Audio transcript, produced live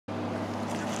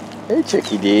Hey,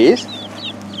 chickadees.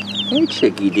 Hey,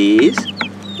 chickadees.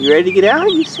 You ready to get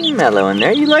out? You seem mellow in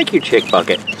there. You like your chick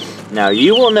bucket. Now,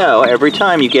 you will know every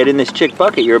time you get in this chick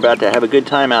bucket, you're about to have a good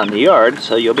time out in the yard,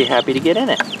 so you'll be happy to get in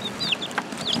it.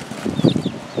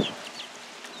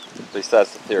 At least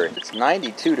that's the theory. It's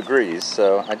 92 degrees,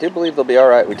 so I do believe they'll be all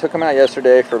right. We took them out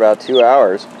yesterday for about 2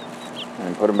 hours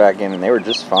and put them back in, and they were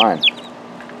just fine.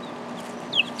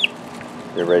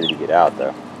 They're ready to get out,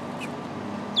 though.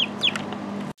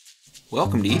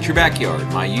 Welcome to Eat Your Backyard,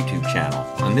 my YouTube channel.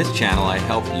 On this channel, I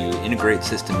help you integrate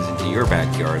systems into your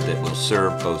backyard that will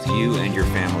serve both you and your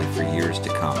family for years to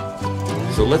come.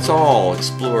 So let's all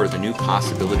explore the new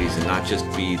possibilities and not just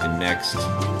be the next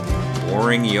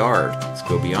boring yard. Let's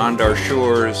go beyond our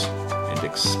shores and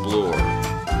explore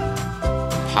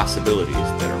the possibilities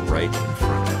that are right in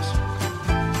front of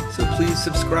us. So please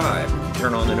subscribe and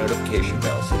turn on the notification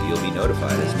bell so that you'll be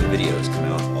notified as new videos come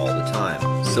out all the time.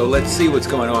 So let's see what's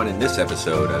going on in this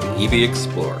episode of EB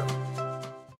Explorer.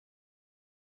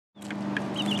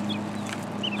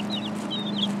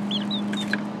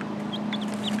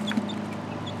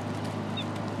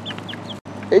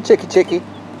 Hey, chickie.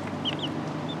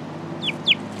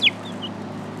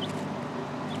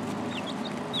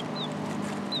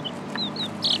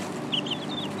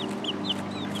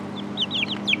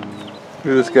 Look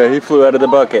at this guy, he flew out of the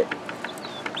bucket.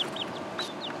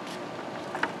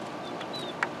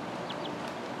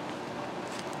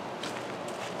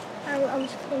 I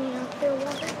was cleaning out their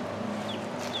water.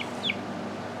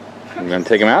 You gonna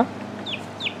take him out?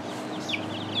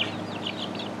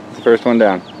 The first one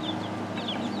down.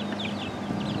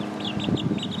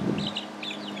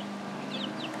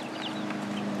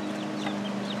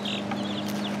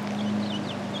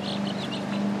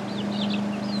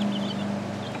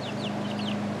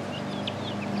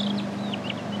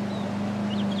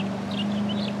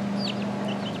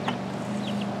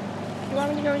 You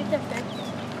want me to go get them then?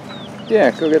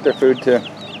 Yeah, go get their food too.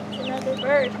 It's another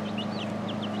bird.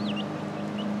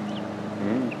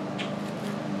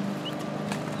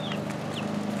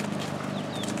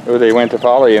 Oh, they went to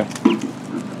follow you.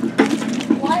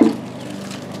 What?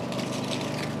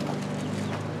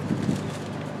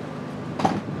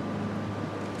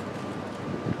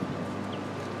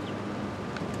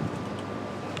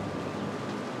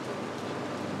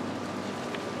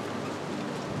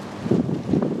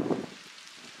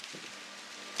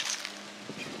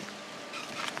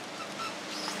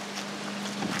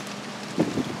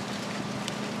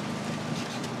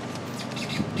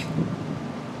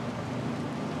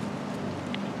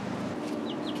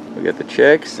 We got the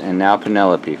chicks and now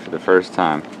Penelope for the first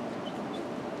time.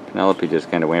 Penelope just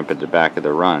kind of went at the back of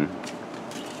the run.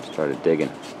 Started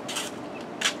digging.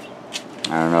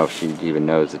 I don't know if she even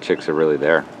knows the chicks are really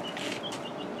there.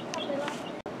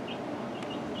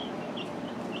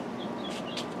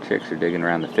 Chicks are digging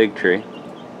around the fig tree.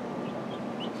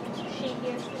 She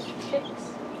hears the chicks.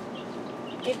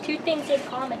 They have two things in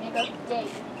common. They both dig.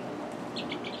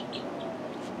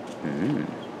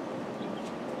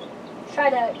 Try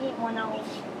to eat one, I'll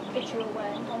get you away.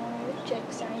 I don't know if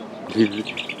chicks are in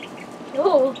there.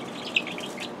 Ooh.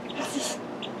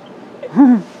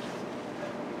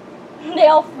 They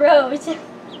all froze.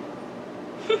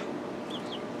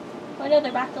 Oh no,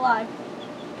 they're back alive.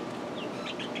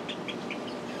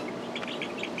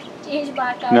 She's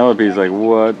back up. Penelope's like,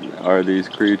 what are these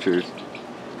creatures?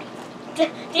 Do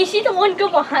you see the one go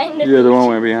behind the Yeah, the one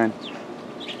went behind.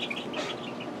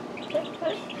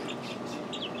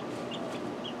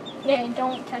 Yeah,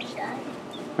 don't touch that.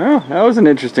 Oh, that was an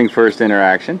interesting first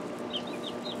interaction.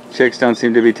 Chicks don't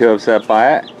seem to be too upset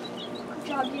by it. Good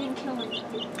job, you didn't kill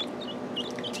anybody.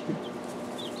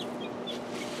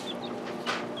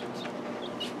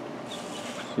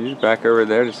 She's back over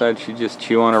there, decided she'd just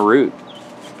chew on a root.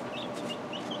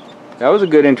 That was a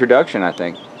good introduction, I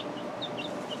think.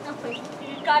 Okay,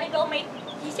 you gotta go make...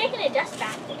 He's taking a dust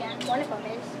bath again. One of them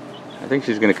is. I think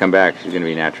she's going to come back. She's going to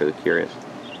be naturally curious.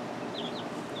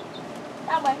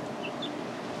 That way.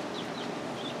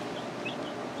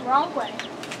 Wrong way.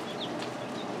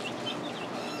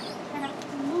 I have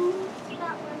to move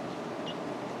that way.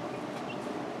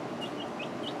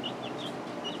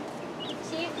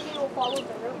 See if she will follow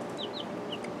the road.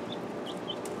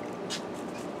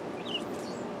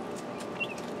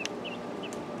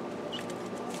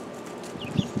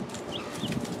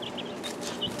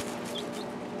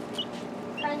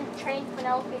 Trying to train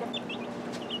Penelope to...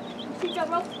 See that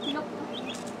rope? Nope.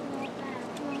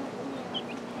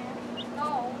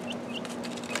 No.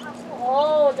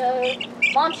 Oh, the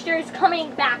monster is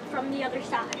coming back from the other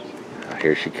side. Oh,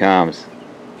 here she comes.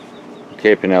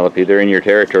 Okay, Penelope, they're in your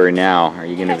territory now. Are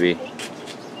you going to be...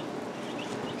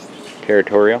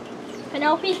 Territorial.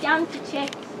 Penelope's down to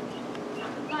chicks.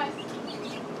 Nice.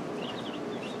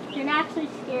 You're naturally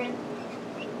scared.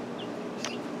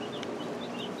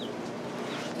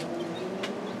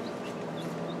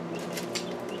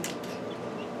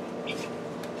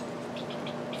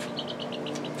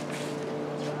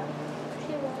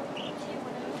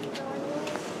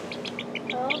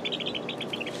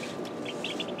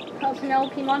 Oh,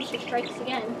 Penelope monster strikes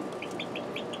again.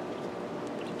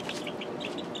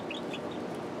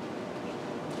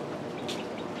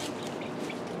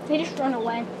 They just run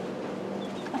away.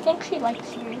 I think she likes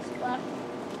serious stuff.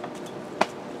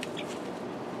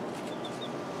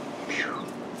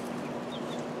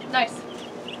 Nice.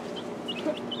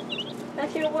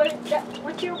 That's your word.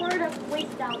 What's your word of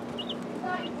wisdom?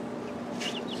 Nice.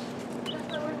 That's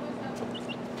my word of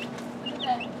wisdom.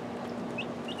 Okay.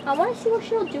 I want to see what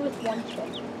she'll do with one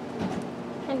chick.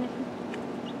 And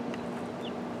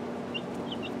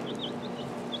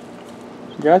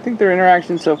Yeah, I think their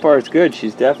interaction so far is good.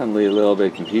 She's definitely a little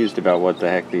bit confused about what the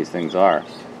heck these things are.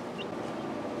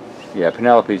 Yeah,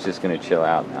 Penelope's just going to chill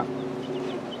out now.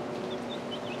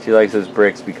 She likes those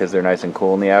bricks because they're nice and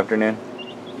cool in the afternoon.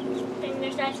 and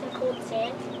there's nice and cold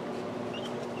sand.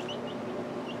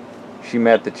 She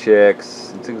met the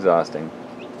chicks. It's exhausting.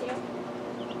 Yeah.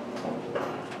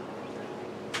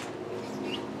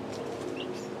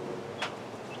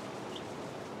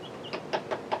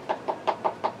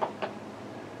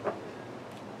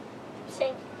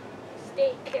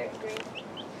 State carrot green.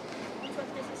 That's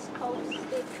what this is called,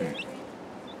 state carrot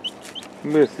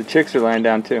green. Look, the chicks are lying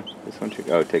down too. This one chick,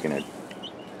 oh, taking a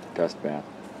dust bath.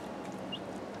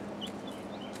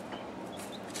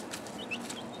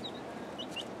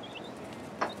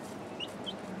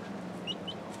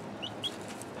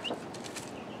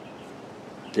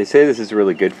 They say this is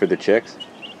really good for the chicks.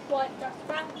 What, dust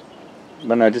bath?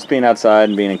 But no, just being outside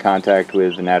and being in contact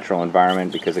with the natural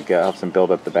environment because it helps them build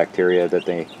up the bacteria that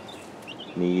they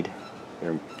need.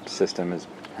 Their system is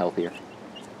healthier.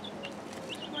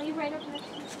 Are you right up next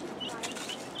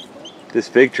to This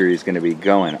fig tree is going to be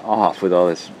going off with all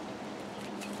this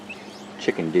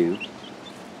chicken dew.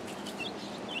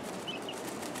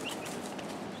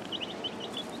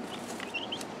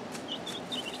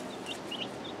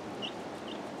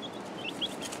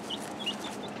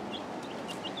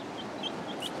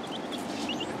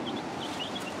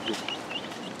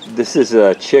 This is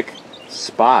a chick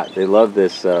spot. They love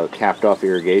this capped off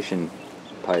irrigation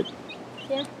pipe.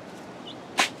 Yeah.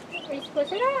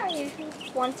 Was it usually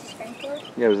once a sprinkler?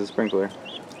 Yeah, it was a sprinkler.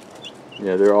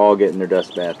 Yeah, they're all getting their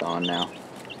dust bath on now.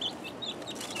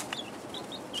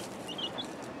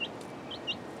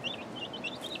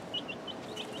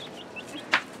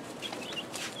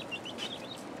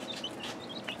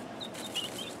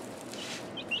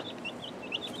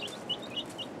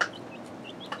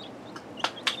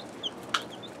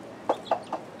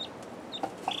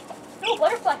 Oh,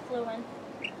 butterfly flew in.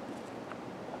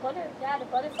 The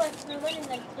butterfly flew in and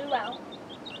then flew out.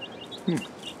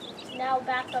 Now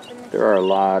back up in the There are a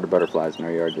lot of butterflies in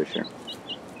our yard this year.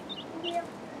 Yeah.